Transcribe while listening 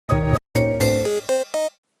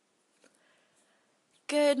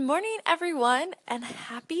Good morning, everyone, and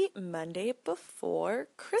happy Monday before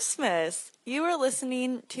Christmas. You are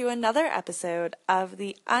listening to another episode of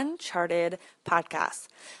the Uncharted podcast,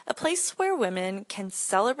 a place where women can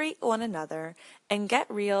celebrate one another and get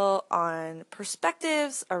real on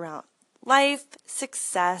perspectives around life,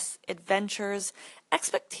 success, adventures,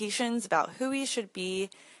 expectations about who we should be,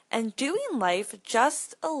 and doing life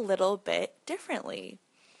just a little bit differently.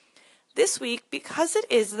 This week, because it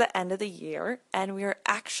is the end of the year, and we are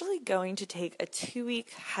actually going to take a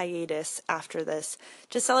 2-week hiatus after this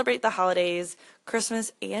to celebrate the holidays,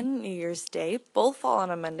 Christmas and New Year's Day, both fall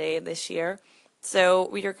on a Monday this year. So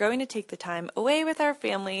we are going to take the time away with our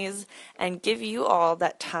families and give you all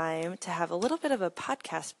that time to have a little bit of a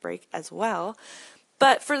podcast break as well.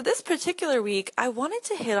 But for this particular week, I wanted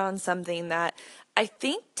to hit on something that I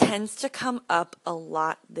think tends to come up a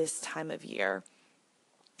lot this time of year.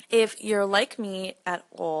 If you're like me at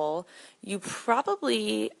all, you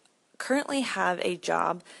probably currently have a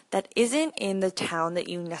job that isn't in the town that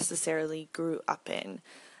you necessarily grew up in.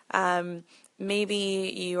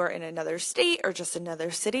 Maybe you are in another state or just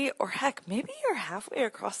another city, or heck, maybe you're halfway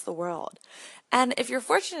across the world. And if you're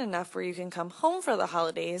fortunate enough where you can come home for the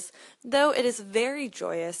holidays, though it is very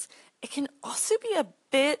joyous, it can also be a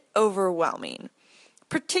bit overwhelming,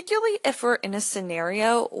 particularly if we're in a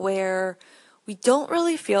scenario where we don't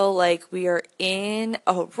really feel like we are in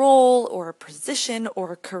a role or a position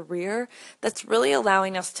or a career that's really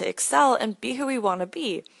allowing us to excel and be who we want to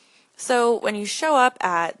be. So when you show up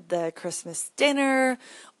at the Christmas dinner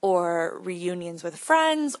or reunions with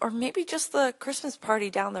friends or maybe just the Christmas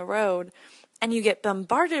party down the road and you get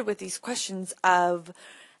bombarded with these questions of,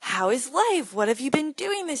 how is life? What have you been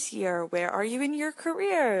doing this year? Where are you in your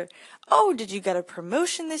career? Oh, did you get a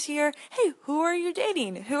promotion this year? Hey, who are you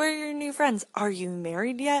dating? Who are your new friends? Are you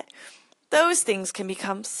married yet? Those things can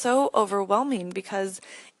become so overwhelming because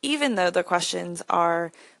even though the questions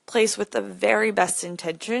are placed with the very best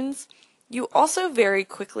intentions, you also very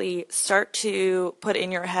quickly start to put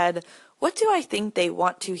in your head, what do I think they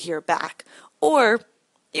want to hear back? Or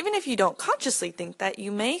even if you don't consciously think that,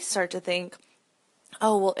 you may start to think,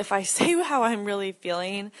 oh, well, if I say how I'm really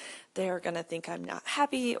feeling, they're going to think I'm not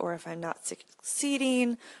happy or if I'm not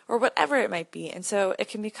succeeding or whatever it might be. And so it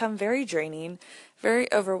can become very draining, very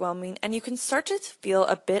overwhelming, and you can start to feel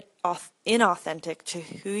a bit inauthentic to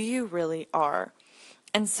who you really are.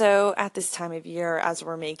 And so at this time of year, as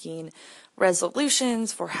we're making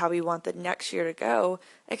resolutions for how we want the next year to go,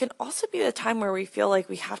 it can also be the time where we feel like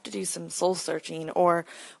we have to do some soul searching or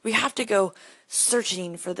we have to go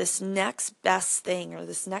searching for this next best thing or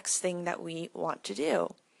this next thing that we want to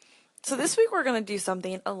do. So this week we're going to do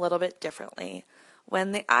something a little bit differently.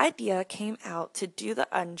 When the idea came out to do the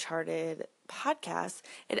Uncharted podcast,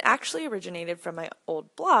 it actually originated from my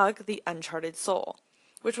old blog, The Uncharted Soul,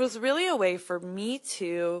 which was really a way for me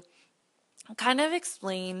to kind of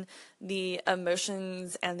explain the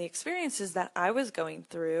emotions and the experiences that I was going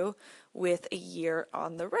through with a year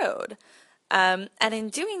on the road. And in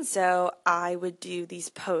doing so, I would do these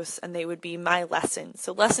posts and they would be my lessons.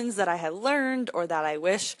 So lessons that I had learned or that I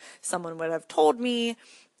wish someone would have told me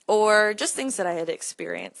or just things that I had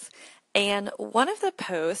experienced. And one of the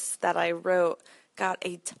posts that I wrote got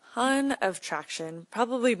a ton of traction,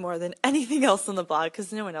 probably more than anything else on the blog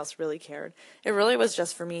because no one else really cared. It really was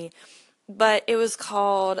just for me. But it was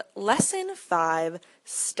called Lesson 5,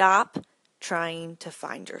 Stop Trying to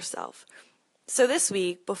Find Yourself. So this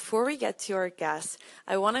week, before we get to our guests,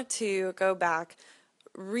 I wanted to go back,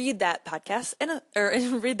 read that podcast,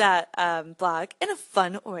 read that blog in a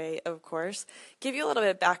fun way, of course, give you a little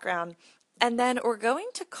bit of background. And then we're going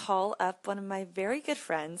to call up one of my very good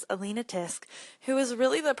friends, Alina Tisk, who is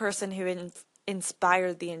really the person who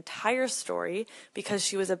inspired the entire story because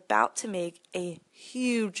she was about to make a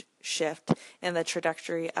huge shift in the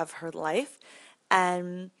trajectory of her life.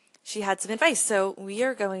 And she had some advice. So we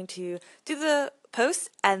are going to do the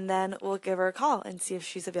post and then we'll give her a call and see if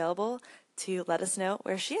she's available to let us know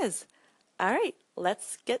where she is. All right,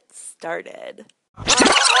 let's get started.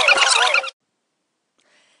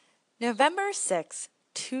 November 6,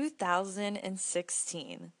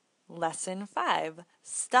 2016, Lesson 5,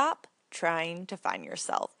 Stop Trying to Find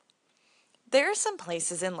Yourself. There are some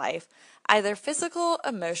places in life, either physical,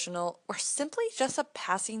 emotional, or simply just a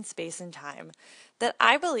passing space and time, that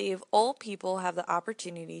I believe all people have the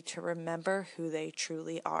opportunity to remember who they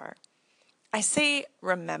truly are. I say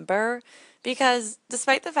remember because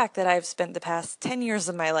despite the fact that I've spent the past 10 years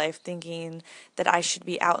of my life thinking that I should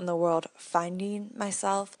be out in the world finding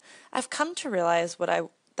myself, I've come to realize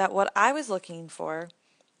that what I was looking for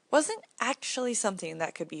wasn't actually something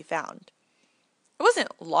that could be found. I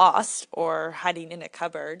wasn't lost or hiding in a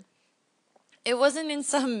cupboard. It wasn't in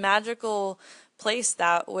some magical place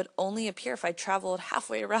that would only appear if I traveled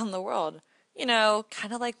halfway around the world.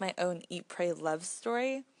 Kind of like my own Eat, Pray, Love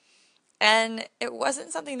story. And it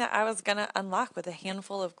wasn't something that I was going to unlock with a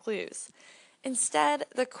handful of clues. Instead,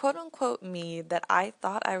 the quote unquote me that I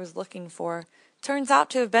thought I was looking for turns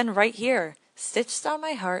out to have been right here, stitched on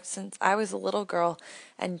my heart since I was a little girl,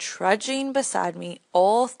 and trudging beside me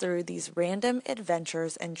all through these random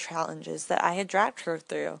adventures and challenges that I had dragged her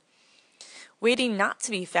through, waiting not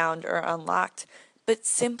to be found or unlocked, but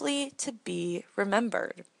simply to be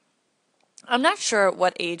remembered. I'm not sure at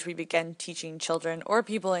what age we begin teaching children or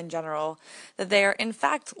people in general that they are in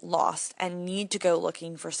fact lost and need to go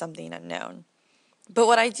looking for something unknown. But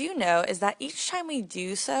what I do know is that each time we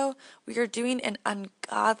do so, we are doing an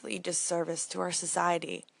ungodly disservice to our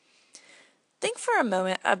society. Think for a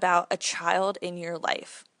moment about a child in your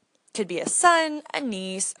life. Could be a son, a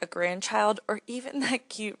niece, a grandchild, or even that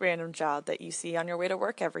cute random child that you see on your way to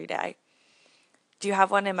work every day. Do you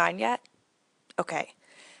have one in mind yet? Okay.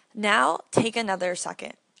 Now take another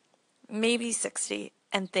second, maybe 60,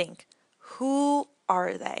 and think, who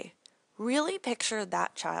are they? Really picture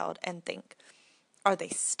that child and think, are they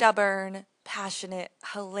stubborn, passionate,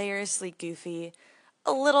 hilariously goofy,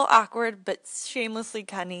 a little awkward but shamelessly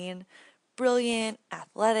cunning, brilliant,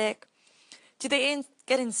 athletic? Do they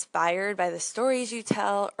get inspired by the stories you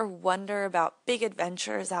tell or wonder about big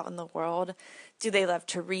adventures out in the world? Do they love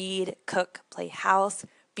to read, cook, play house,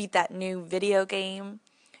 beat that new video game?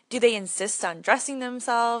 Do they insist on dressing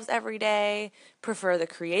themselves every day, prefer the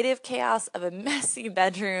creative chaos of a messy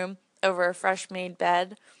bedroom over a fresh-made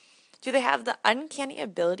bed? Do they have the uncanny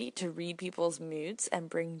ability to read people's moods and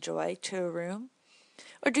bring joy to a room?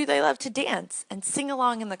 Or do they love to dance and sing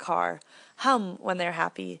along in the car, hum when they're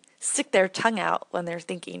happy, stick their tongue out when they're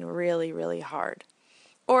thinking really, really hard?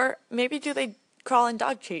 Or maybe do they crawl in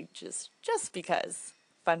dog cages just because?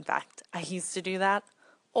 Fun fact, I used to do that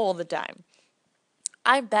all the time.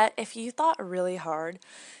 I bet if you thought really hard,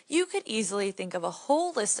 you could easily think of a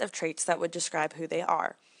whole list of traits that would describe who they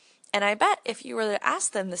are. And I bet if you were to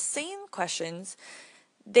ask them the same questions,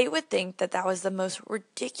 they would think that that was the most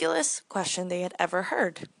ridiculous question they had ever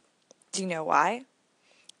heard. Do you know why?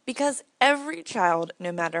 Because every child,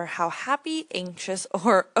 no matter how happy, anxious,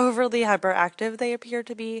 or overly hyperactive they appear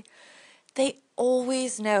to be, they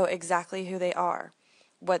always know exactly who they are,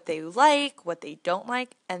 what they like, what they don't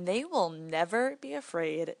like, and they will never be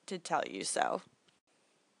afraid to tell you so.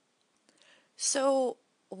 So,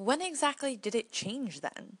 when exactly did it change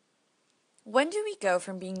then? When do we go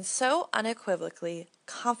from being so unequivocally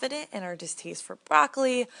confident in our distaste for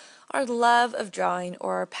broccoli, our love of drawing,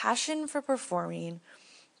 or our passion for performing,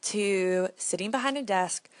 to sitting behind a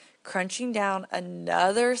desk, crunching down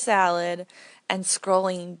another salad, and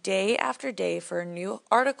scrolling day after day for a new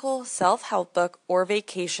article, self-help book, or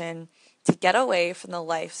vacation to get away from the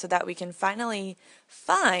life so that we can finally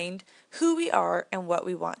find who we are and what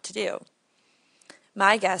we want to do?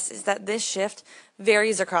 My guess is that this shift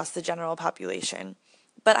varies across the general population,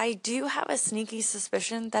 but I do have a sneaky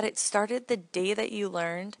suspicion that it started the day that you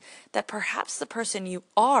learned that perhaps the person you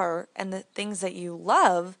are and the things that you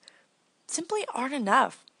love simply aren't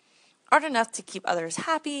enough. Aren't enough to keep others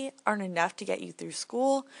happy, aren't enough to get you through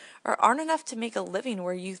school, or aren't enough to make a living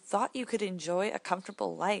where you thought you could enjoy a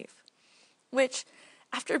comfortable life. Which,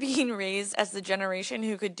 after being raised as the generation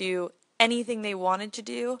who could do anything they wanted to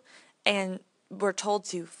do and were told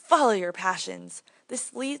to follow your passions,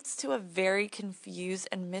 this leads to a very confused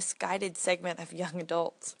and misguided segment of young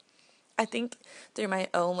adults. I think through my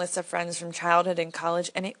own list of friends from childhood and college,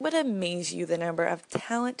 and it would amaze you the number of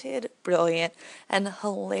talented, brilliant, and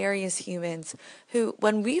hilarious humans who,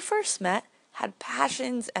 when we first met, had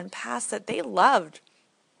passions and pasts that they loved.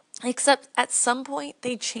 Except at some point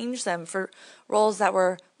they changed them for roles that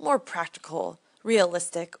were more practical,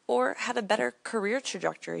 realistic, or had a better career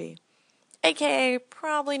trajectory. AKA,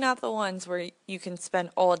 probably not the ones where you can spend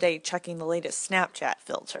all day checking the latest Snapchat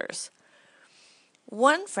filters.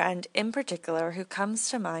 One friend in particular who comes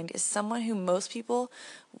to mind is someone who most people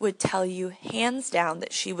would tell you hands down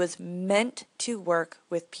that she was meant to work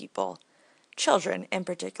with people, children in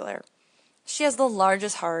particular. She has the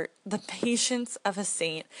largest heart, the patience of a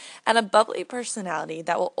saint, and a bubbly personality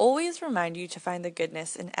that will always remind you to find the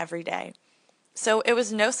goodness in every day. So it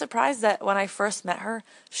was no surprise that when I first met her,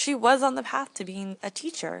 she was on the path to being a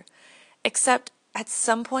teacher. Except at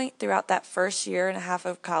some point throughout that first year and a half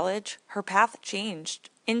of college, her path changed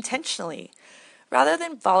intentionally. Rather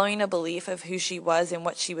than following a belief of who she was and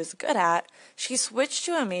what she was good at, she switched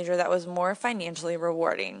to a major that was more financially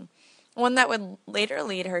rewarding. one that would later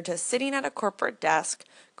lead her to sitting at a corporate desk,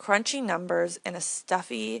 crunching numbers in a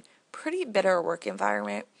stuffy, pretty bitter work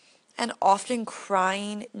environment, and often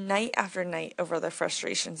crying night after night over the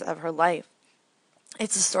frustrations of her life.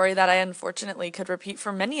 It's a story that I unfortunately could repeat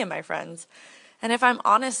for many of my friends, and if I'm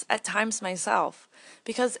honest, at times myself,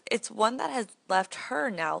 because it's one that has left her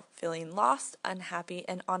now feeling lost, unhappy,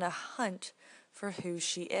 and on a hunt for who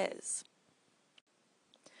she is.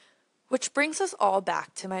 Which brings us all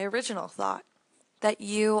back to my original thought, that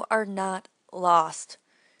you are not lost.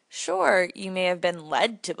 Sure, you may have been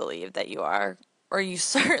led to believe that you are, or you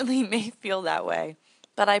certainly may feel that way,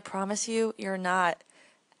 but I promise you, you're not.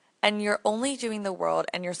 And you're only doing the world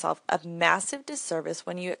and yourself a massive disservice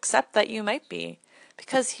when you accept that you might be.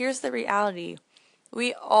 Because here's the reality,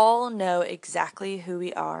 we all know exactly who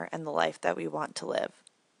we are and the life that we want to live.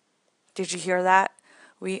 Did you hear that?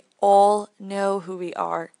 We all know who we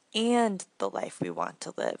are and the life we want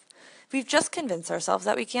to live. We've just convinced ourselves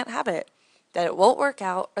that we can't have it, that it won't work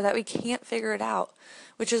out, or that we can't figure it out,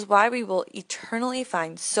 which is why we will eternally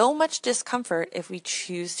find so much discomfort if we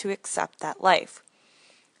choose to accept that life.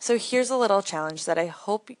 So here's a little challenge that I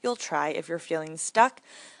hope you'll try if you're feeling stuck,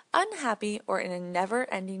 unhappy, or in a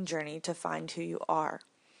never-ending journey to find who you are.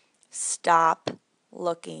 Stop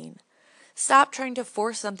looking. Stop trying to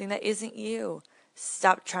force something that isn't you.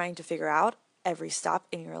 Stop trying to figure out every stop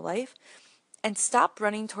in your life. And stop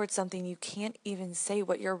running towards something you can't even say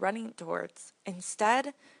what you're running towards.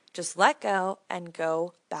 Instead, just let go and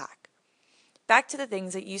go back. Back to the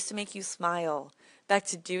things that used to make you smile. Back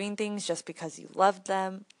to doing things just because you loved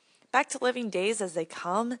them. Back to living days as they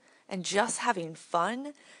come and just having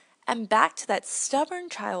fun. And back to that stubborn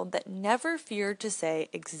child that never feared to say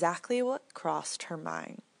exactly what crossed her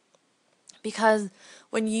mind. Because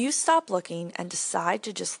when you stop looking and decide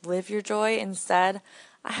to just live your joy instead,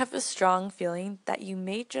 I have a strong feeling that you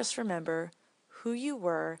may just remember who you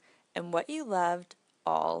were and what you loved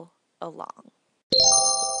all along.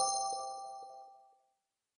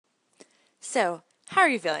 So, how are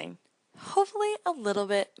you feeling? Hopefully a little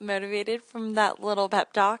bit motivated from that little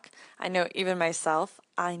pep talk. I know even myself,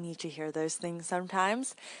 I need to hear those things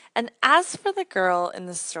sometimes. And as for the girl in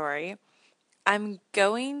the story, I'm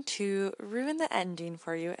going to ruin the ending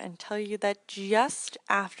for you and tell you that just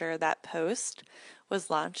after that post was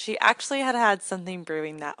launched, she actually had had something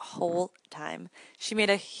brewing that whole time. She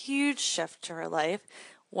made a huge shift to her life,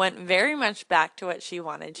 went very much back to what she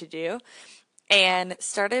wanted to do, and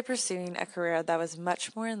started pursuing a career that was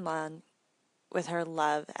much more in line with her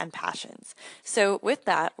love and passions. So with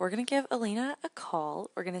that, we're going to give Alina a call.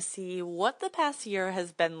 We're going to see what the past year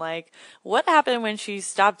has been like, what happened when she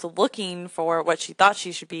stopped looking for what she thought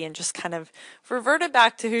she should be and just kind of reverted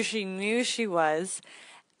back to who she knew she was,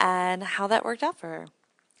 and how that worked out for her.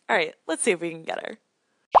 All right, let's see if we can get her.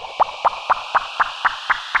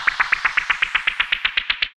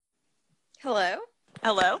 Hello?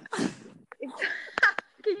 Hello. Can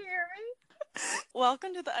you hear me?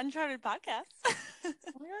 Welcome to the Uncharted podcast. Oh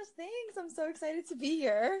my gosh, thanks. I'm so excited to be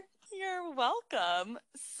here. You're welcome.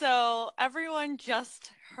 So, everyone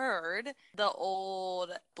just heard the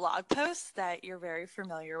old blog post that you're very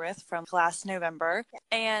familiar with from last November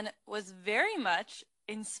and was very much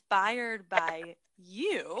inspired by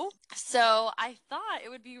you. So, I thought it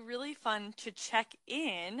would be really fun to check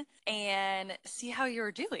in and see how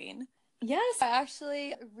you're doing. Yes, I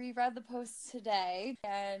actually reread the post today,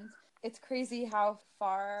 and it's crazy how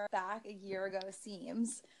far back a year ago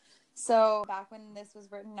seems. So, back when this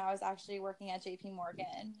was written, I was actually working at JP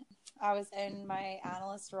Morgan. I was in my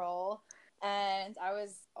analyst role, and I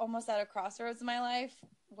was almost at a crossroads in my life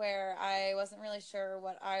where I wasn't really sure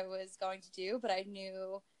what I was going to do, but I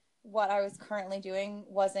knew what I was currently doing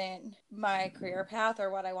wasn't my career path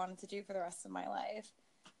or what I wanted to do for the rest of my life.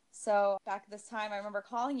 So back at this time, I remember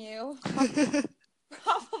calling you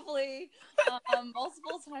probably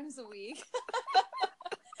multiple times a week.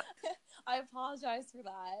 I apologize for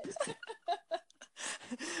that.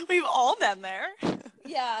 We've all been there.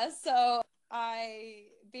 Yeah, so I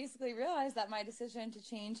basically realized that my decision to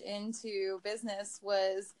change into business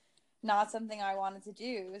was not something I wanted to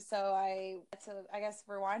do. So I guess,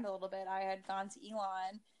 rewind a little bit. I had gone to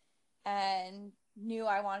Elon and knew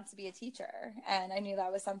I wanted to be a teacher. And I knew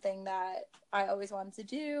that was something that I always wanted to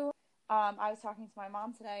do. I was talking to my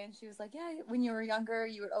mom today, and she was like, yeah, when you were younger,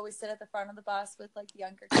 you would always sit at the front of the bus with like the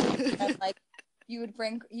younger kids. And like you would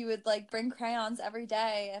bring crayons every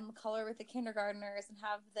day and color with the kindergartners and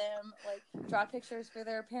have them like draw pictures for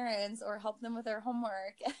their parents or help them with their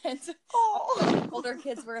homework. And all the older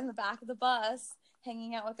kids were in the back of the bus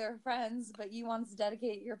hanging out with their friends, but you wanted to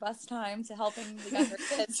dedicate your bus time to helping the younger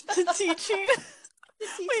kids. To teaching. to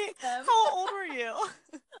teach Wait, them. how old were you?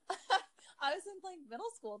 I was in like middle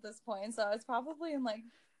school at this point, so I was probably in like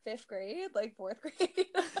 5th grade, like 4th grade.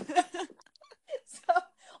 So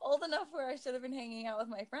old enough where I should have been hanging out with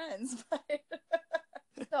my friends. But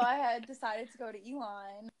so I had decided to go to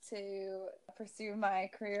Elon to pursue my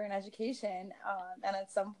career in education. And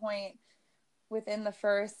at some point within the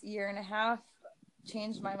first year and a half,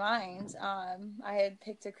 changed my mind. I had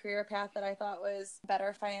picked a career path that I thought was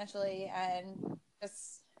better financially and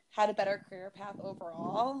just had a better career path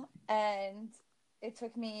overall. And it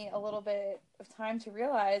took me a little bit of time to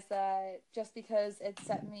realize that just because it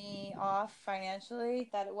set me off financially,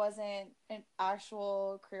 that it wasn't an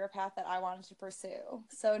actual career path that I wanted to pursue.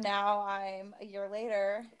 So now I'm a year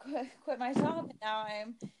later, quit my job, and now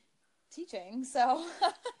I'm teaching. So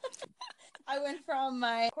I went from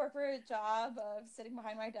my corporate job of sitting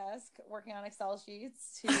behind my desk working on Excel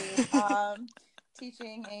sheets to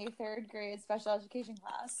teaching a 3rd grade special education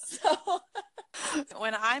class. So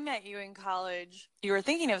When I met you in college, you were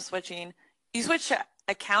thinking of switching. You switched to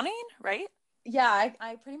accounting, right? yeah,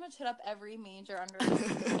 I pretty much hit up every major under the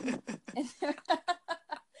sun.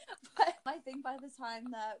 But I think by the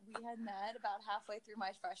time that we had met, about halfway through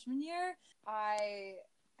my freshman year, I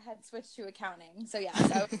had switched to accounting. So yes,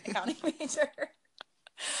 I was an accounting major.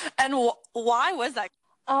 And why was that?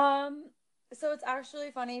 So it's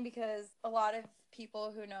actually funny because a lot of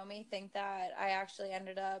people who know me think that I actually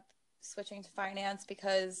ended up switching to finance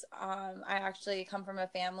because I actually come from a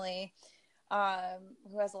family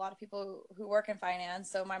who has a lot of people who work in finance.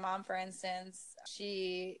 So my mom, for instance,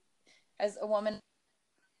 she, as a woman,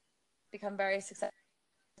 become very successful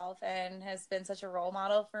and has been such a role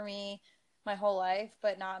model for me my whole life,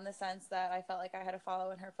 but not in the sense that I felt like I had to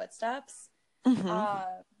follow in her footsteps.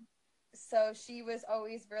 Mm-hmm. So she was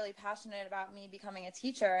always really passionate about me becoming a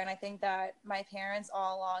teacher. And I think that my parents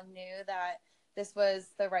all along knew that this was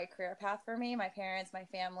the right career path for me. My parents, my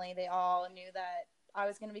family, they all knew that I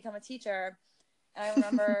was going to become a teacher. And I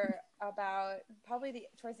remember about probably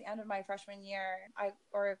towards the end of my freshman year,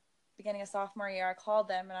 or beginning of sophomore year, I called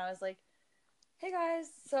them and I was like, "Hey guys,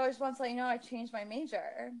 so I just want to let you know I changed my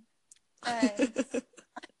major." And they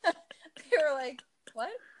were like, "What?"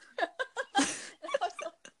 And I was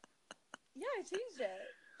like, "Yeah, I changed it."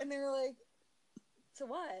 And they were like, "To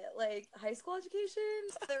what? Like high school education?"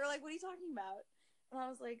 They were like, "What are you talking about?" And I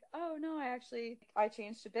was like, "Oh no, I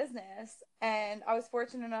changed to business." And I was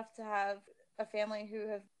fortunate enough to have a family who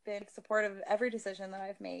have been supportive of every decision that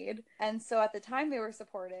I've made. And so at the time they were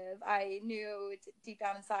supportive. I knew deep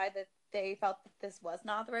down inside that they felt that this was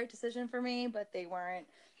not the right decision for me, but they weren't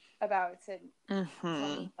about to let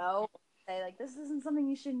me know, say like this isn't something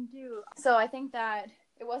you shouldn't do. So I think that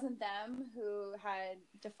it wasn't them who had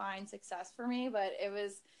defined success for me, but it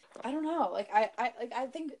was, I don't know, like I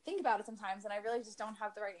think about it sometimes and I really just don't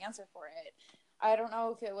have the right answer for it. I don't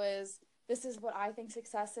know if it was this is what I think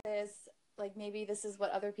success is, like maybe this is what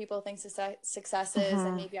other people think success is,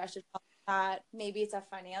 and maybe I should follow that. Maybe it's a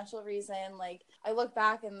financial reason. Like I look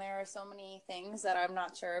back and there are so many things that I'm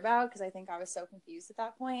not sure about because I think I was so confused at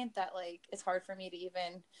that point that like it's hard for me to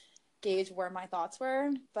even gauge where my thoughts were,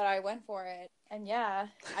 but I went for it. And yeah,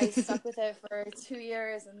 I stuck with it for 2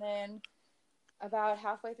 years, and then about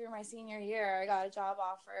halfway through my senior year, I got a job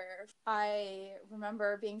offer. I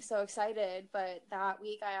remember being so excited, but that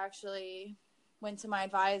week I actually went to my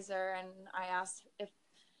advisor and I asked if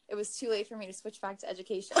it was too late for me to switch back to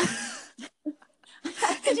education.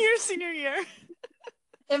 In your senior year?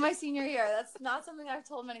 In my senior year. That's not something I've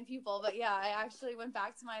told many people, but yeah, I actually went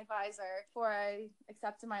back to my advisor before I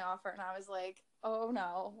accepted my offer and I was like, "Oh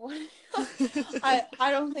no, I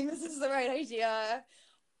don't think this is the right idea.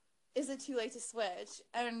 Is it too late to switch?"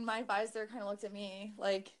 And my advisor kind of looked at me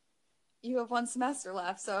like, "You have 1 semester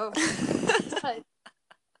left, so it's a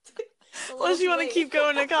little Unless you too want to late." keep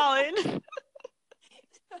going to college.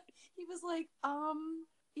 He was like,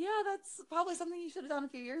 yeah, that's probably something you should have done a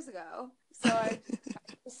few years ago. So I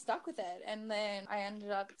just stuck with it. And then I ended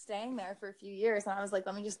up staying there for a few years. And I was like,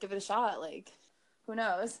 let me just give it a shot. Like, who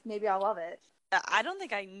knows? Maybe I'll love it. I don't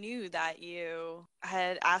think I knew that you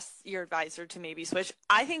had asked your advisor to maybe switch.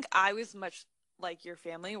 I think I was much like your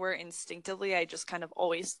family, where instinctively I just kind of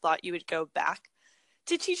always thought you would go back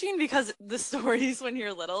to teaching because the stories when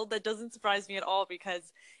you're little, that doesn't surprise me at all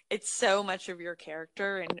because it's so much of your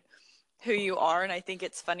character and who you are. And I think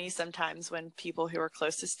it's funny sometimes when people who are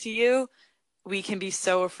closest to you, we can be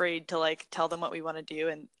so afraid to like tell them what we want to do,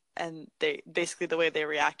 and they basically the way they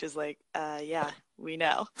react is like, yeah, we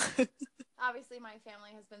know. Obviously, my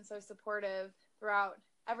family has been so supportive throughout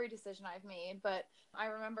every decision I've made. But I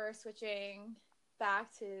remember switching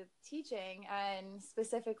back to teaching, and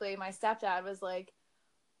specifically, my stepdad was like,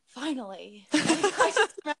 finally. Like, I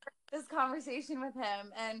just remember this conversation with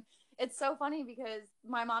him, and it's so funny because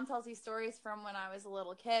my mom tells these stories from when I was a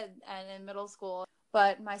little kid and in middle school.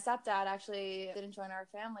 But my stepdad actually didn't join our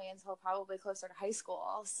family until probably closer to high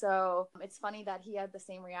school. So it's funny that he had the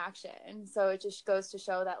same reaction. So it just goes to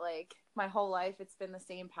show that, like, my whole life it's been the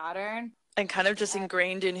same pattern. And kind of just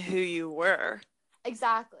ingrained in who you were.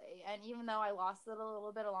 Exactly. And even though I lost it a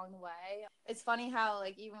little bit along the way, it's funny how,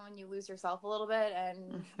 like, even when you lose yourself a little bit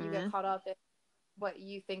and you get caught up in what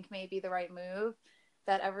you think may be the right move,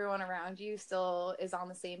 that everyone around you still is on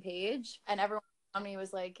the same page. And everyone around me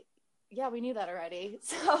was like, yeah, we knew that already.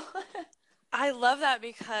 So I love that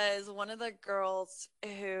because one of the girls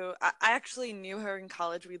who I actually knew her in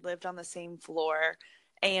college, we lived on the same floor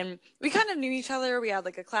and we kind of knew each other. We had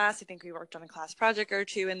like a class. I think we worked on a class project or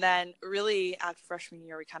two. And then really after freshman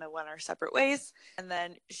year, we kind of went our separate ways. And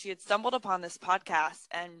then she had stumbled upon this podcast.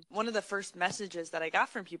 And one of the first messages that I got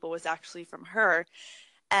from people was actually from her.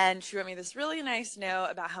 And she wrote me this really nice note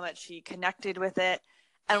about how much she connected with it.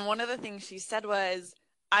 And one of the things she said was,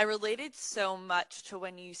 I related so much to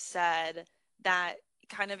when you said that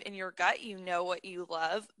kind of in your gut, you know what you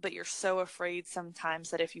love, but you're so afraid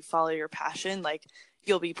sometimes that if you follow your passion, like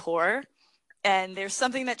you'll be poor. And there's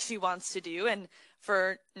something that she wants to do. And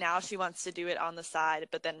for now, she wants to do it on the side,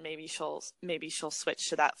 but then maybe she'll switch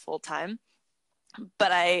to that full time.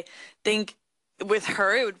 But I think with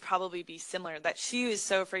her, it would probably be similar, that she was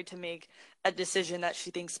so afraid to make a decision that she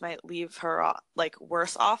thinks might leave her like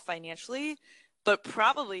worse off financially, but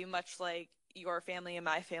probably much like your family and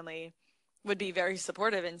my family would be very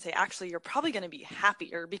supportive and say, actually, you're probably going to be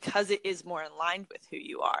happier because it is more in line with who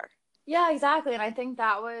you are. yeah, exactly. And I think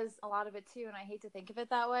that was a lot of it too. And I hate to think of it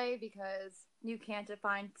that way because you can't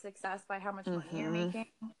define success by how much money you're making.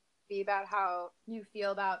 Be about how you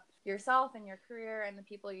feel about yourself and your career and the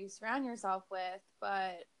people you surround yourself with.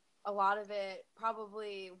 But a lot of it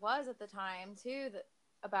probably was at the time too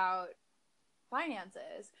about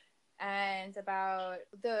finances and about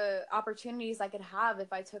the opportunities I could have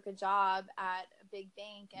if I took a job at a big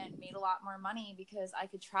bank and made a lot more money because I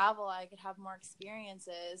could travel, I could have more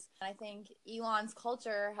experiences. And I think Elon's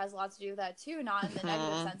culture has a lot to do with that too, not in the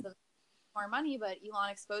negative sense of more money, but Elon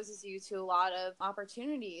exposes you to a lot of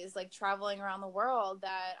opportunities, like traveling around the world,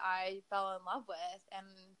 that I fell in love with. And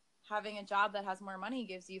having a job that has more money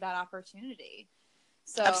gives you that opportunity.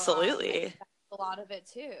 So Absolutely. I think that's a lot of it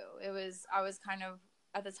too. I was kind of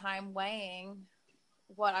at the time weighing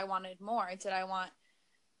what I wanted more. Did I want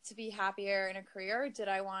to be happier in a career? Did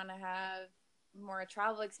I want to have more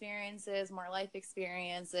travel experiences, more life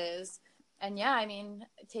experiences? And yeah, I mean,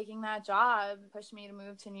 taking that job pushed me to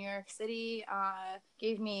move to New York City,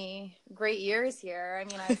 gave me great years here.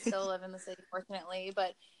 I mean, I still live in the city, fortunately,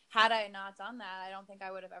 but had I not done that, I don't think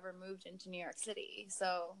I would have ever moved into New York City.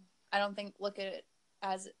 So I don't think look at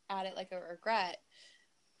it like a regret.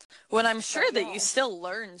 When I'm sure that you still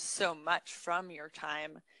learn so much from your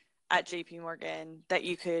time at JP Morgan that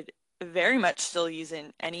you could very much still use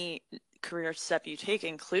in any career step you take,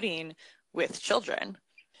 including with children.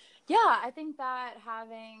 Yeah, I think that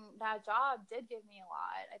having that job did give me a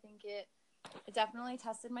lot. I think it definitely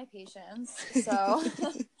tested my patience. So,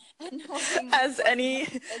 and as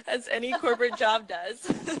any corporate job does.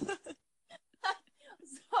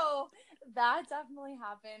 So that definitely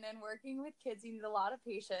happened. And working with kids, you need a lot of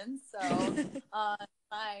patience. So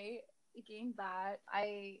I gained that.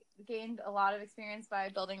 I gained a lot of experience by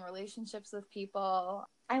building relationships with people.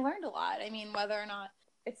 I learned a lot. I mean, whether or not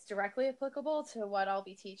it's directly applicable to what I'll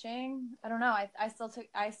be teaching, I don't know. I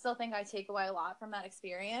still think I take away a lot from that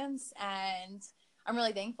experience, and I'm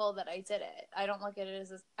really thankful that I did it. I don't look at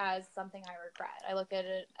it as something I regret. I look at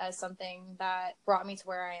it as something that brought me to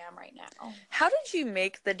where I am right now. How did you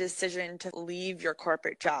make the decision to leave your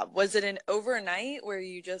corporate job? Was it an overnight where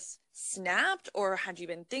you just snapped, or had you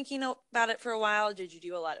been thinking about it for a while? Did you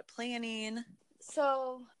do a lot of planning?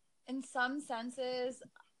 So, in some senses,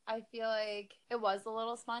 I feel like it was a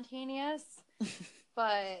little spontaneous,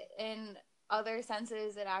 but in other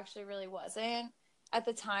senses, it actually really wasn't. At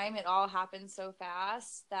the time, it all happened so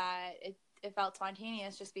fast that it felt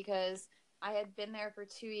spontaneous just because I had been there for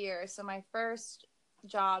 2 years. So my first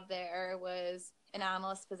job there was an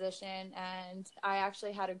analyst position, and I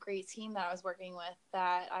actually had a great team that I was working with,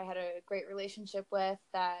 that I had a great relationship with,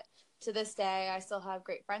 that to this day I still have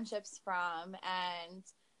great friendships from, and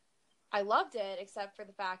I loved it, except for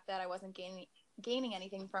the fact that I wasn't gaining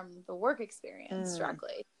anything from the work experience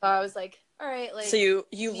directly. So I was like, all right, like, so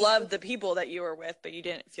you loved the people that you were with, but you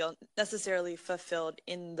didn't feel necessarily fulfilled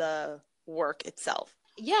in the work itself.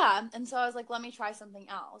 Yeah. And so I was like, let me try something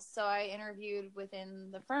else. So I interviewed within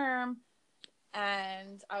the firm,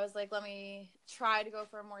 And I was like, let me try to go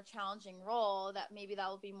for a more challenging role that maybe that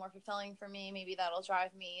will be more fulfilling for me. Maybe that'll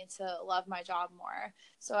drive me to love my job more.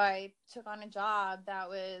 So I took on a job that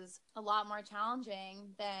was a lot more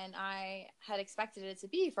challenging than I had expected it to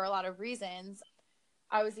be for a lot of reasons.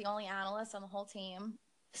 I was the only analyst on the whole team.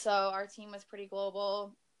 So our team was pretty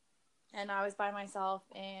global, and I was by myself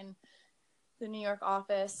in the New York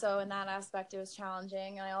office. So in that aspect, it was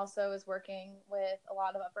challenging. And I also was working with a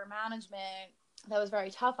lot of upper management that was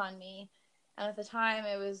very tough on me. And at the time,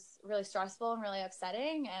 it was really stressful and really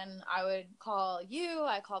upsetting. And I would call you,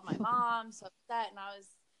 I called my mom, so upset. And I was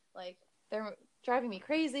like, they're driving me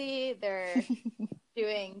crazy. They're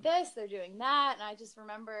doing this, they're doing that. And I just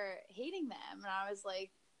remember hating them. And I was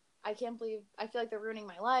like, I can't believe, I feel like they're ruining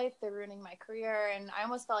my life. They're ruining my career. And I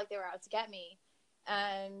almost felt like they were out to get me.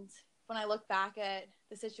 And when I look back at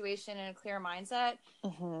the situation in a clear mindset,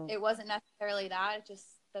 it wasn't necessarily that. It's just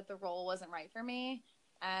that the role wasn't right for me.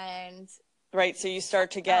 And right, so you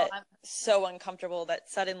start to get so uncomfortable that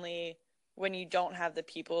suddenly when you don't have the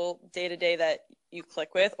people day to day that you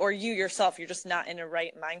click with, or you yourself, you're just not in a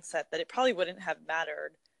right mindset, that it probably wouldn't have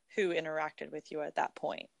mattered who interacted with you at that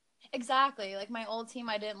point. Exactly. Like my old team,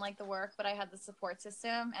 I didn't like the work, but I had the support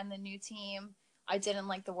system. And the new team, I didn't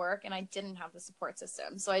like the work and I didn't have the support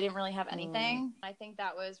system. So I didn't really have anything. I think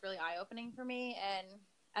that was really eye-opening for me. And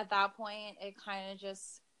at that point, it kind of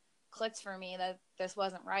just clicked for me that this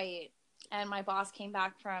wasn't right. And my boss came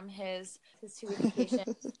back from his 2-week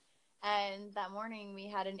vacation. And that morning we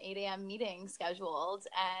had an 8 a.m. meeting scheduled.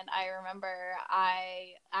 And I remember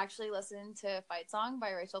I actually listened to Fight Song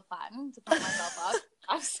by Rachel Platten to pump myself up.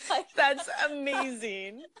 I was like, that's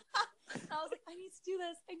amazing. I was like, I need to do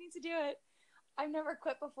this. I need to do it. I've never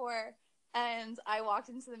quit before. And I walked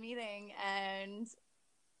into the meeting and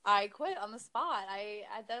I quit on the spot. I,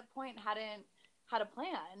 at that point, hadn't had a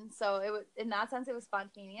plan. So it was, in that sense, it was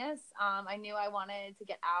spontaneous. I knew I wanted to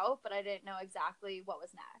get out, but I didn't know exactly what was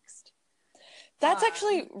next. That's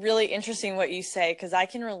actually really interesting what you say, because I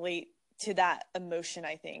can relate to that emotion.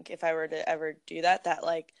 I think if I were to ever do that, that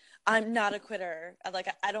like, I'm not a quitter.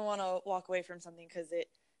 I don't want to walk away from something because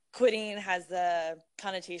quitting has the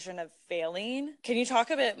connotation of failing. Can you talk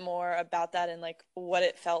a bit more about that and like what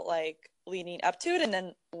it felt like leading up to it? And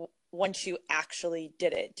then once you actually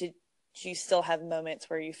did it, did you still have moments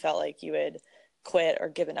where you felt like you had quit or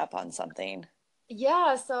given up on something?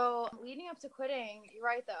 Yeah, so leading up to quitting, you're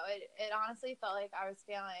right though. It honestly felt like I was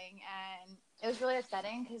failing, and it was really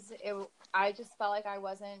upsetting because I just felt like I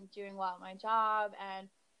wasn't doing well at my job. And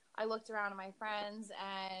I looked around at my friends,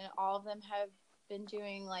 and all of them have been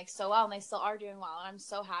doing like so well, and they still are doing well, and I'm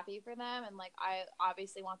so happy for them. And like I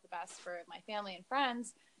obviously want the best for my family and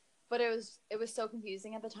friends, but it was so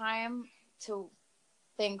confusing at the time to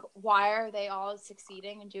think, why are they all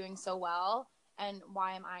succeeding and doing so well, and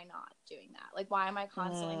why am I not doing that? Like, why am I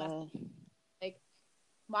constantly messing? Like,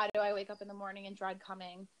 why do I wake up in the morning and dread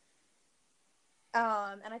coming?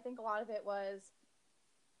 And I think a lot of it was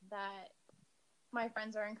that my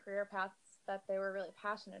friends are in career paths that they were really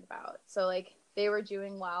passionate about. So like they were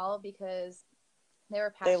doing well because they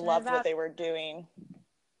were passionate they loved about what they were doing.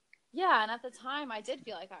 Yeah, and at the time I did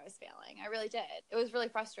feel like I was failing. I really did. It was really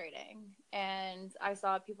frustrating. And I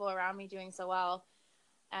saw people around me doing so well.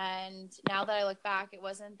 And now that I look back, it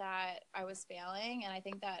wasn't that I was failing. And I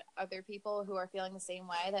think that other people who are feeling the same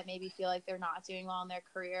way, that maybe feel like they're not doing well in their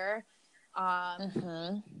career,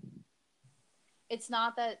 it's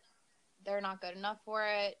not that they're not good enough for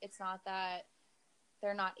it. It's not that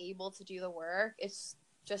they're not able to do the work. It's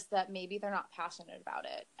just that maybe they're not passionate about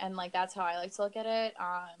it. And like that's how I like to look at it.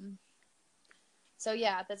 So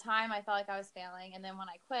yeah, at the time I felt like I was failing, and then when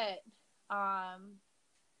I quit,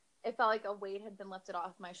 it felt like a weight had been lifted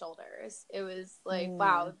off my shoulders. It was like,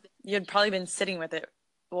 wow. You had probably been sitting with it.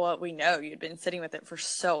 Well, we know you'd been sitting with it for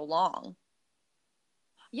so long.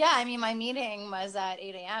 Yeah, I mean, my meeting was at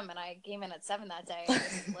 8 a.m. and I came in at 7 that day and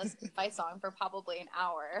just listened to Fight Song for probably an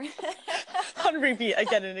hour. On repeat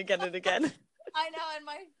again and again and again. I know, and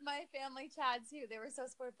my family chat too. They were so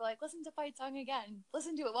supportive, like, listen to Fight Song again.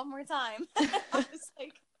 Listen to it one more time. I was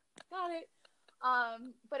like, got it.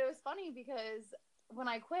 But it was funny because when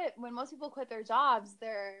I quit, when most people quit their jobs,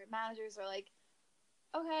 their managers are like,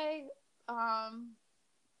 okay, I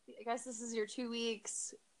guess this is your 2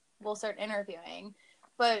 weeks. We'll start interviewing.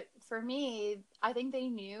 But for me, I think they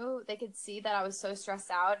knew, they could see that I was so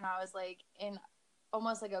stressed out and I was like in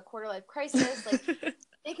almost like a quarter life crisis. Like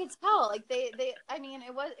they could tell, like I mean,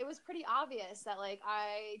 it was pretty obvious that like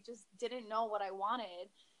I just didn't know what I wanted.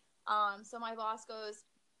 So my boss goes,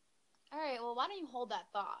 all right, well, why don't you hold that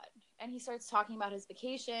thought? and he starts talking about his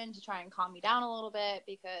vacation to try and calm me down a little bit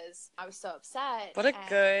because I was so upset. What a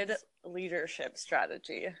good leadership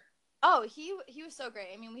strategy. Oh, he was so great.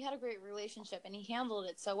 I mean, we had a great relationship, and he handled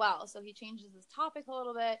it so well. So he changes his topic a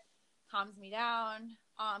little bit, calms me down.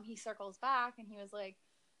 He circles back, and he was like,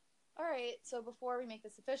 all right, so before we make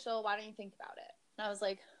this official, why don't you think about it? And I was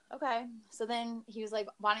like, okay. So then he was like,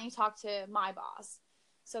 why don't you talk to my boss?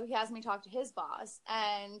 So he has me talk to his boss.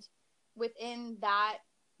 And within that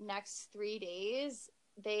next 3 days,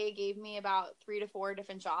 they gave me about 3 to 4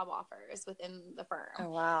 different job offers within the firm. Oh,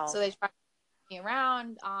 wow. So they tried to me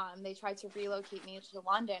around. They tried to relocate me to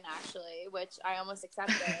London, actually, which I almost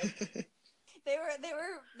accepted. They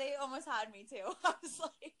almost had me too. I was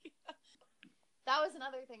like, that was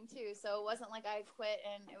another thing too. So it wasn't like I quit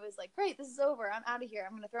and it was like, great, this is over. I'm out of here.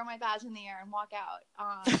 I'm going to throw my badge in the air and walk out.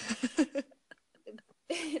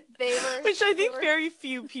 Which I think very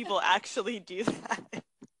few people actually do that.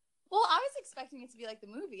 Well, I was expecting it to be like the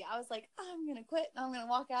movie. I was like, I'm going to quit and I'm going to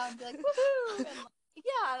walk out and be like, woohoo. And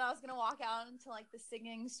and I was going to walk out into like the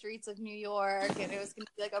singing streets of New York, and it was going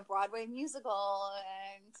to be like a Broadway musical.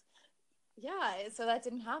 And so that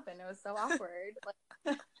didn't happen. It was so awkward.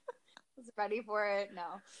 Like, was ready for it.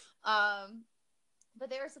 No. But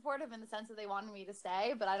they were supportive in the sense that they wanted me to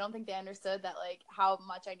stay, but I don't think they understood that like how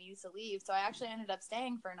much I needed to leave. So I actually ended up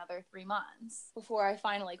staying for another 3 months before I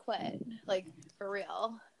finally quit, like for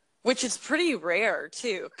real. Which is pretty rare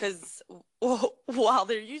too, because while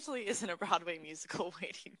there usually isn't a Broadway musical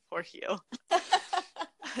waiting for you,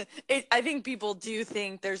 I think people do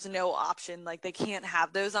think there's no option. Like they can't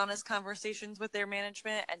have those honest conversations with their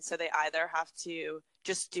management. And so they either have to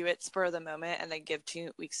just do it spur of the moment and then give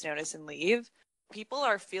 2 weeks notice and leave. People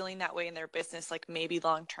are feeling that way in their business. Like maybe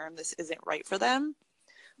long term, this isn't right for them.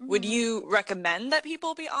 Mm-hmm. Would you recommend that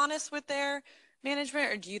people be honest with their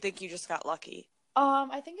management, or do you think you just got lucky?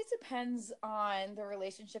 I think it depends on the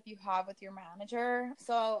relationship you have with your manager.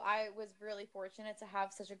 So I was really fortunate to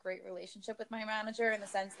have such a great relationship with my manager in the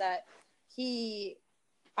sense that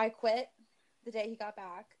I quit the day he got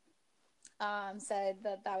back, said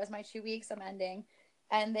that was my 2 weeks, I'm ending.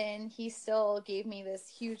 And then he still gave me this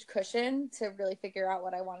huge cushion to really figure out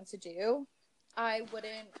what I wanted to do. I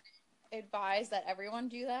wouldn't advise that everyone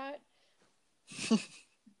do that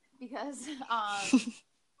because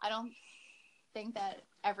I don't think that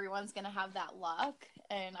everyone's going to have that luck.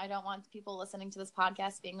 And I don't want people listening to this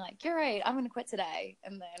podcast being like, you're right, I'm going to quit today.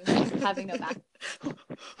 And then having no back.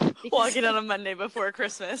 Walking on a Monday before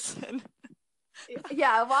Christmas. And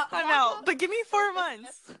I'm out, but give me 4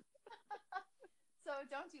 months. So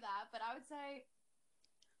don't do that. But I would say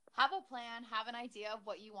have a plan, have an idea of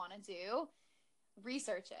what you want to do.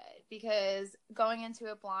 Research it, because going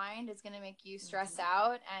into it blind is going to make you stressed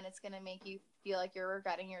out, and it's going to make you feel like you're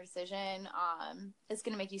regretting your decision. It's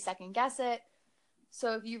going to make you second guess it.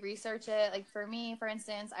 So if you research it, like for me, for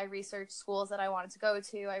instance, I researched schools that I wanted to go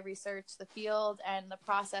to. I researched the field and the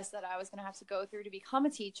process that I was going to have to go through to become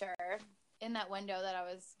a teacher in that window that I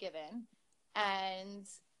was given. And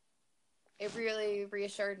it really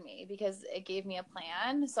reassured me because it gave me a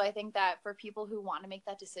plan. So I think that for people who want to make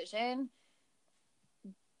that decision,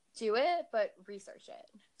 do it, but research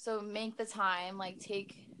it. So make the time, like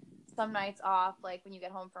take some nights off, like when you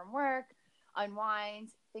get home from work, unwind,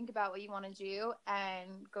 think about what you want to do, and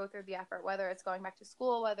go through the effort, whether it's going back to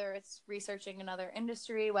school, whether it's researching another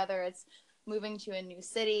industry, whether it's moving to a new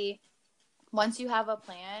city. Once you have a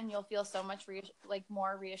plan, you'll feel so much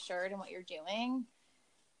more reassured in what you're doing,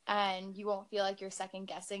 and you won't feel like you're second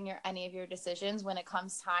guessing any of your decisions when it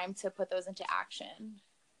comes time to put those into action.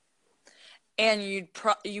 And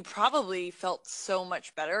you probably felt so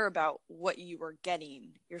much better about what you were getting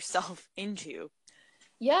yourself into.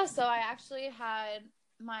 Yeah, so I actually had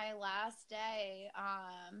my last day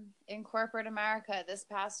in corporate America this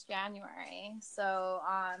past January. So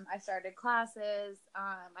I started classes.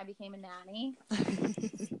 I became a nanny.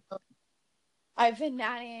 I've been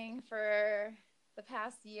nannying for the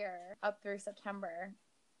past year up through September,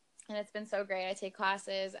 and it's been so great. I take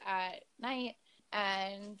classes at night,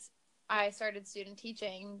 and I started student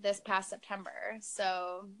teaching this past September.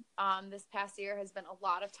 So this past year has been a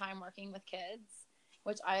lot of time working with kids,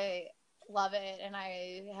 which I love it. And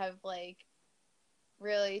I have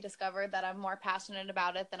really discovered that I'm more passionate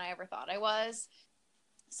about it than I ever thought I was.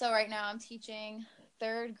 So right now I'm teaching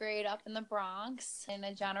 3rd grade up in the Bronx in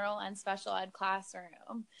a general and special ed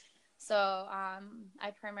classroom. So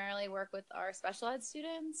I primarily work with our special ed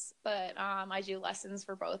students, but I do lessons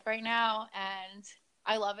for both right now. And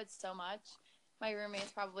I love it so much. My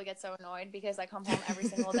roommates probably get so annoyed because I come home every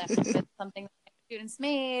single day with something that my students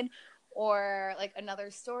made, or like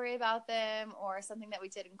another story about them or something that we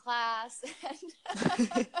did in class.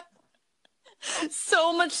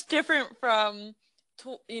 So much different from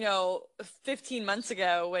 15 months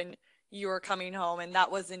ago when you were coming home and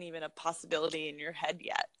that wasn't even a possibility in your head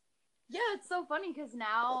yet. Yeah, it's so funny because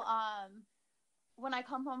now when I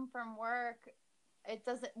come home from work, it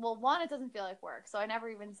doesn't, well, one, it doesn't feel like work. So I never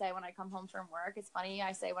even say when I come home from work. It's funny,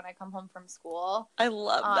 I say when I come home from school. I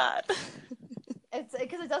love that. It's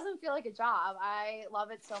because it doesn't feel like a job. I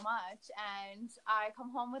love it so much. And I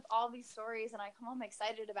come home with all these stories and I come home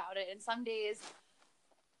excited about it. And some days,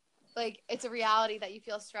 like, it's a reality that you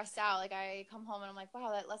feel stressed out. Like, I come home and I'm like,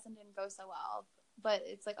 wow, that lesson didn't go so well. But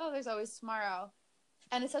it's like, oh, there's always tomorrow.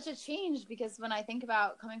 And it's such a change because when I think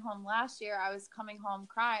about coming home last year, I was coming home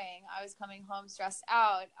crying. I was coming home stressed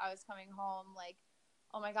out. I was coming home like,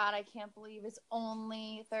 oh my God, I can't believe it's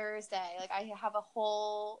only Thursday. Like, I have a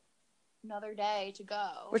whole another day to go.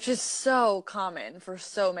 Which is so common for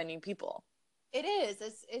so many people. It is.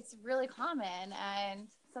 It's really common. And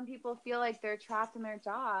some people feel like they're trapped in their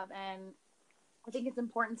job. And I think it's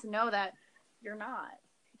important to know that you're not.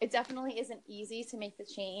 It definitely isn't easy to make the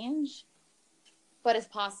change, but it's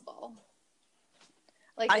possible.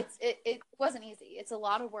 Like it wasn't easy. It's a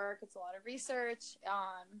lot of work. It's a lot of research.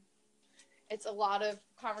 It's a lot of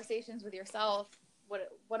conversations with yourself.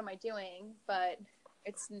 What am I doing? But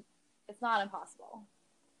it's not impossible.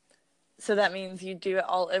 So that means you do it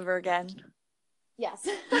all over again? Yes.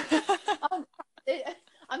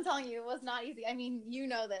 I'm telling you, it was not easy. I mean, you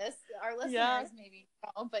know this. Our listeners maybe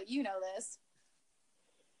don't, but you know this.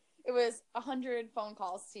 It was 100 phone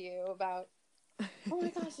calls to you about, oh my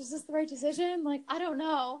gosh, is this the right decision? Like, I don't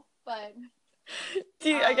know, but...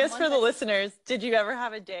 I guess for the listeners, did you ever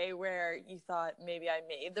have a day where you thought maybe I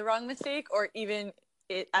made the wrong mistake, or even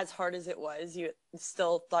as hard as it was, you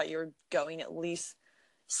still thought you were going at least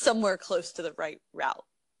somewhere close to the right route?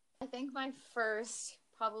 I think my first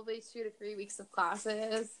probably 2 to 3 weeks of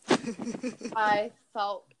classes, I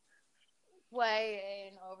felt way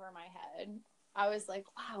in over my head. I was like,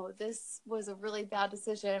 wow, this was a really bad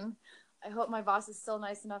decision. I hope my boss is still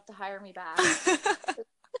nice enough to hire me back.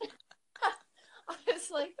 I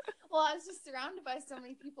was like, well, I was just surrounded by so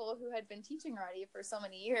many people who had been teaching already for so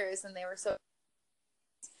many years, and they were so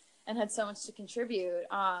and had so much to contribute.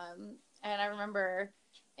 And I remember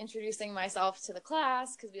introducing myself to the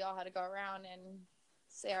class because we all had to go around and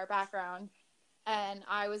say our background, and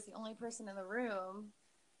I was the only person in the room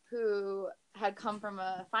who had come from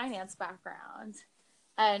a finance background,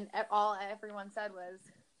 and all everyone said was,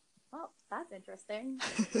 well, that's interesting.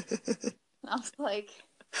 And I was like,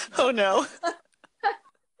 oh no.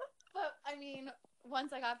 But I mean,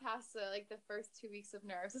 once I got past the first 2 weeks of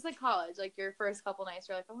nerves, it's like college. Like, your first couple nights,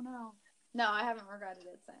 you're like, oh no. No, I haven't regretted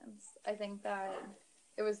it since. I think that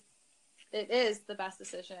it is the best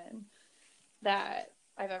decision that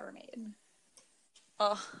I've ever made.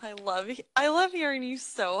 Oh, I love hearing you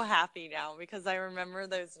so happy now, because I remember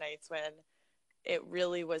those nights when it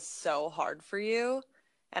really was so hard for you.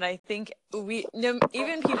 And I think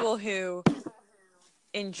even people who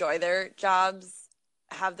enjoy their jobs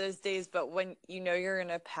have those days, but when you know you're in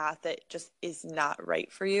a path that just is not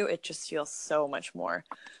right for you, it just feels so much more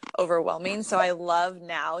overwhelming. So I love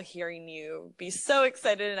now hearing you be so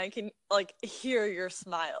excited, and I can like hear your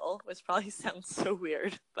smile, which probably sounds so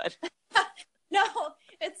weird, but no,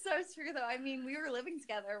 it's so true though. I mean, we were living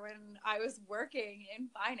together when I was working in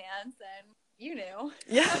finance, and you knew.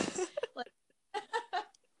 Yeah. Like,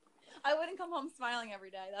 I wouldn't come home smiling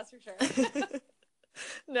every day, that's for sure.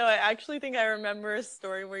 No, I actually think I remember a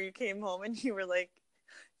story where you came home and you were like,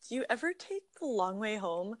 do you ever take the long way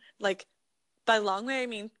home? Like, by long way, I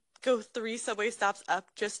mean go 3 subway stops up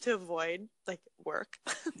just to avoid, like, work.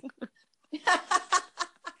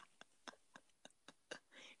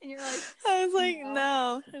 And you're like... I was like,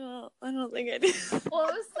 no, I don't think I do. Well,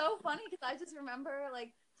 it was so funny because I just remember,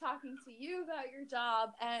 like, talking to you about your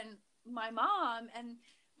job and my mom, and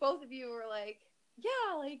both of you were like,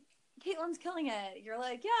 yeah, like, Caitlin's killing it. You're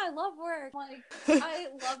like, yeah, I love work. Like, I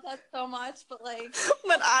love that so much, but like...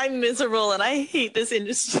 But I'm miserable and I hate this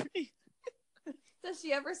industry. Does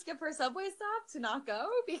she ever skip her subway stop to not go?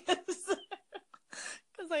 Because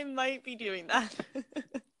I might be doing that.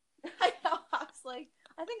 I know. I was like,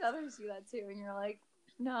 I think others do that too. And you're like,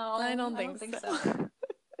 no, I don't think so.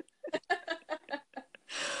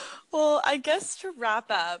 Well, I guess to wrap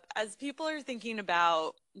up, as people are thinking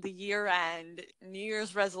about the year end, New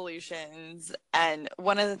Year's resolutions, and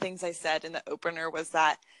one of the things I said in the opener was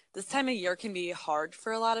that this time of year can be hard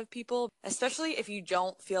for a lot of people, especially if you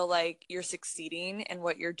don't feel like you're succeeding in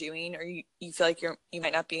what you're doing, or you feel like you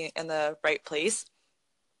might not be in the right place.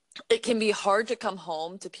 it can be hard to come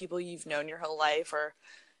home to people you've known your whole life, or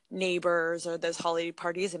neighbors, or those holiday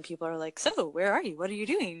parties, and people are like, so where are you? What are you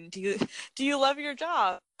doing? Do you love your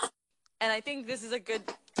job? And I think this is a good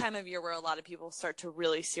time of year where a lot of people start to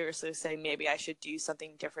really seriously say, maybe I should do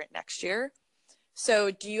something different next year.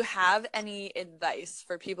 So do you have any advice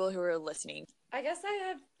for people who are listening? I guess I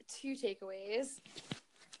have two takeaways.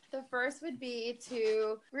 The first would be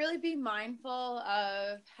to really be mindful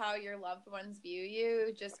of how your loved ones view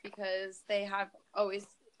you, just because they have always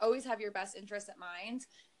have your best interest at mind.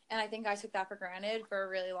 And I think I took that for granted for a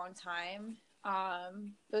really long time.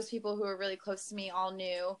 Those people who were really close to me all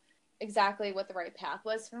knew exactly what the right path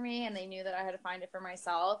was for me, and they knew that I had to find it for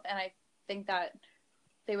myself. And I think that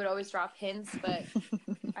they would always drop hints, but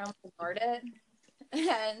I almost ignored it.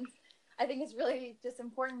 And I think it's really just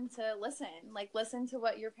important to listen to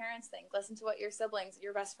what your parents think, listen to what your siblings,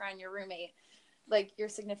 your best friend, your roommate, like your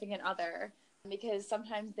significant other, because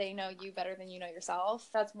sometimes they know you better than you know yourself.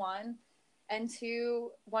 That's one. And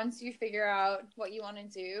two, once you figure out what you want to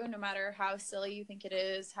do, no matter how silly you think it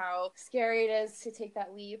is, how scary it is to take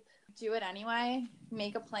that leap, do it anyway.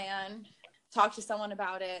 Make a plan, talk to someone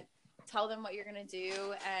about it, tell them what you're going to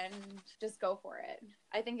do, and just go for it.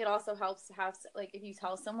 I think it also helps to have, like, if you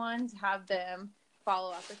tell someone, to have them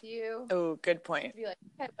follow up with you. Oh, good point. Be like,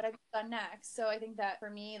 okay, what have you done next? So I think that for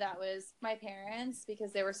me, that was my parents,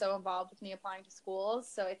 because they were so involved with me applying to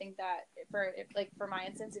schools. So I think that for my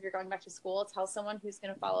instance, if you're going back to school, tell someone who's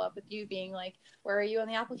going to follow up with you, being like, where are you on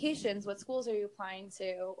the applications? What schools are you applying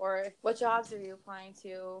to? Or what jobs are you applying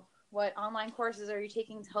to? What online courses are you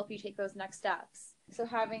taking to help you take those next steps? So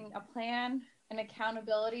having a plan, an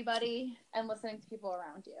accountability buddy, and listening to people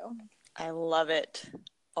around you. I love it.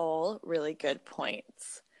 All really good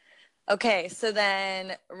points. Okay, so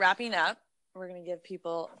then wrapping up, we're going to give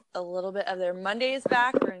people a little bit of their Mondays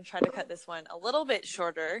back. We're going to try to cut this one a little bit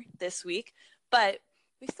shorter this week, but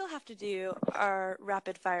we still have to do our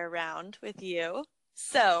rapid fire round with you.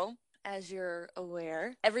 So, as you're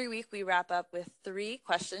aware, every week we wrap up with 3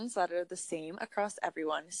 questions that are the same across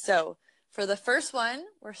everyone. So, for the first one,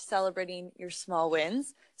 we're celebrating your small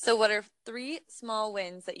wins. So what are 3 small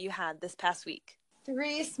wins that you had this past week?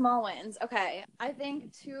 3 small wins. Okay. I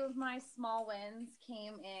think 2 of my small wins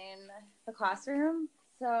came in the classroom.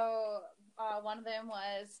 So one of them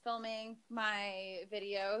was filming my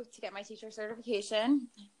video to get my teacher certification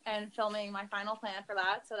and filming my final plan for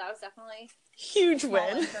that. So that was definitely huge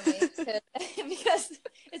win for me because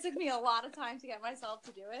it took me a lot of time to get myself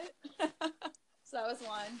to do it. So that was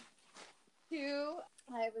one. 2,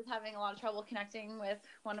 I was having a lot of trouble connecting with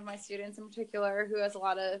one of my students in particular who has a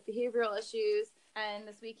lot of behavioral issues. And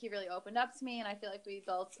this week he really opened up to me, and I feel like we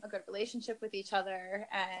built a good relationship with each other.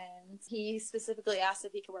 And he specifically asked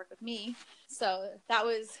if he could work with me. So that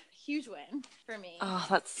was a huge win for me. Oh,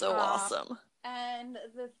 that's so awesome. And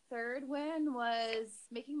the third win was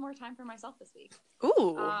making more time for myself this week.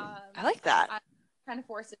 Ooh, I like that. I kind of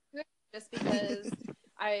forced it to it just because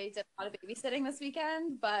I did a lot of babysitting this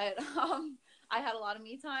weekend, but I had a lot of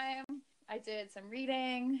me time. I did some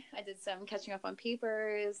reading. I did some catching up on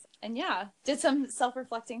papers. And yeah, did some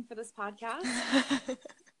self-reflecting for this podcast.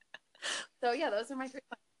 So yeah, those are my 3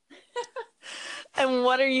 points. And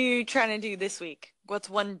what are you trying to do this week? What's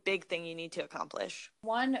one big thing you need to accomplish?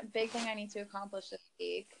 One big thing I need to accomplish this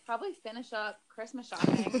week, probably finish up Christmas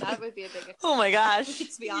shopping. That would be a big Oh my gosh,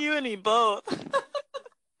 you and me both.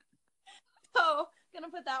 So gonna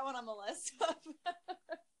put that one on the list.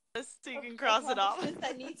 So you can cross it off.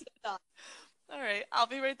 That need to get done. All right, I'll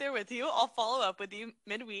be right there with you. I'll follow up with you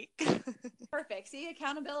midweek. Perfect. See,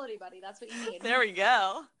 accountability, buddy. That's what you need. There we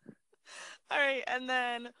go. All right, and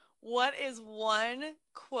then what is one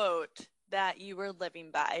quote that you were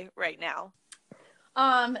living by right now?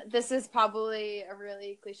 This is probably a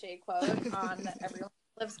really cliche quote that everyone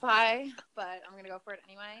lives by, but I'm gonna go for it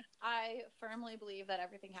anyway. I firmly believe that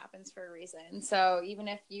everything happens for a reason. So even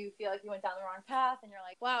if you feel like you went down the wrong path and you're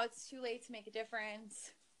like, wow, it's too late to make a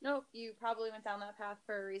difference. Nope, you probably went down that path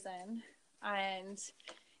for a reason, and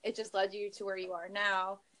it just led you to where you are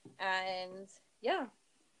now. And yeah,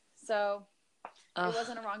 so it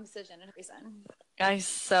wasn't a wrong decision and a reason. I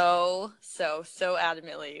so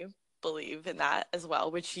adamantly believe in that as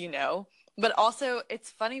well, which you know. But also, it's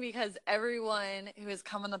funny because everyone who has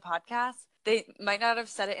come on the podcast, they might not have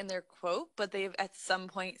said it in their quote, but they've at some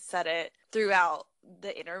point said it throughout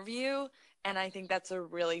the interview. And I think that's a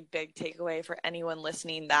really big takeaway for anyone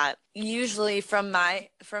listening, that usually from my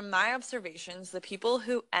observations, the people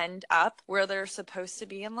who end up where they're supposed to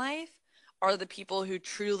be in life are the people who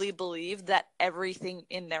truly believe that everything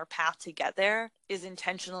in their path to get there is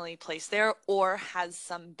intentionally placed there or has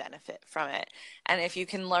some benefit from it. And if you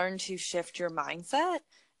can learn to shift your mindset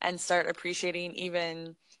and start appreciating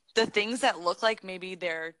even the things that look like maybe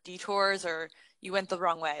they're detours or you went the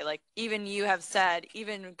wrong way. Like even you have said,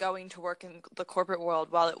 even going to work in the corporate world,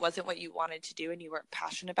 while it wasn't what you wanted to do and you weren't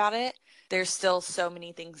passionate about it, there's still so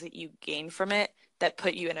many things that you gain from it that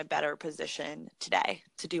put you in a better position today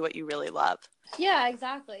to do what you really love. Yeah,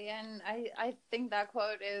 exactly. And I think that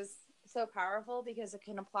quote is so powerful because it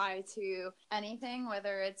can apply to anything,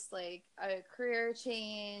 whether it's like a career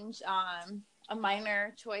change, a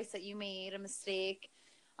minor choice that you made, a mistake,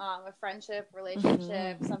 a friendship,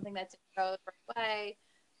 relationship, something that didn't go the right way.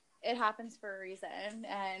 It happens for a reason,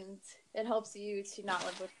 and it helps you to not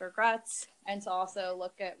live with regrets and to also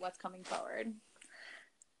look at what's coming forward.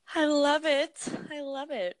 I love it. I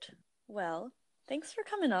love it. Well, thanks for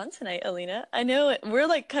coming on tonight, Alina. I know we're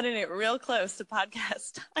like cutting it real close to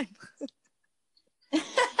podcast time.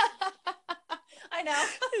 I know.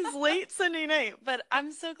 It's late Sunday night, but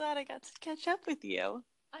I'm so glad I got to catch up with you.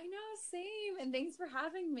 I know, same. And thanks for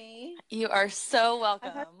having me. You are so welcome.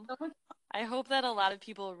 I've had so much. I hope that a lot of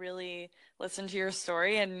people really listen to your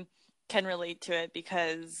story and can relate to it,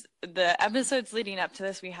 because the episodes leading up to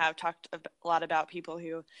this, we have talked a lot about people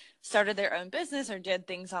who started their own business or did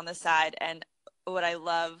things on the side. And what I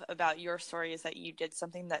love about your story is that you did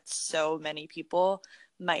something that so many people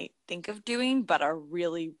might think of doing, but are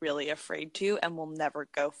really, really afraid to and will never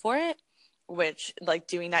go for it, which like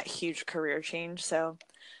doing that huge career change. So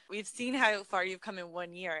we've seen how far you've come in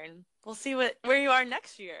 1 year, and we'll see where you are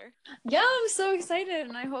next year. Yeah, I'm so excited,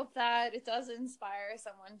 and I hope that it does inspire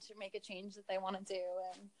someone to make a change that they want to do.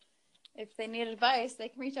 And if they need advice, they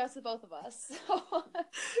can reach out to both of us.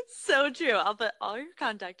 So true. I'll put all your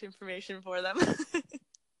contact information for them.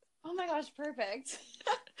 Oh my gosh, perfect.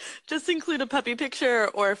 Just include a puppy picture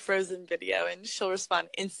or a Frozen video, and she'll respond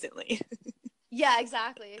instantly. Yeah,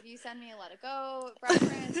 exactly. If you send me a Let It Go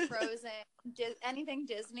reference, Frozen, anything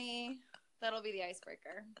Disney, that'll be the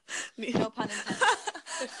icebreaker. No pun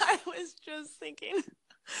intended. I was just thinking.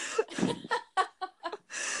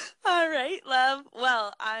 All right, love.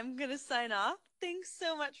 Well, I'm going to sign off. Thanks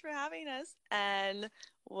so much for having us, and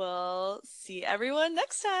we'll see everyone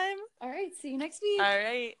next time. All right, see you next week. All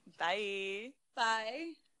right, bye.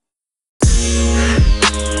 Bye.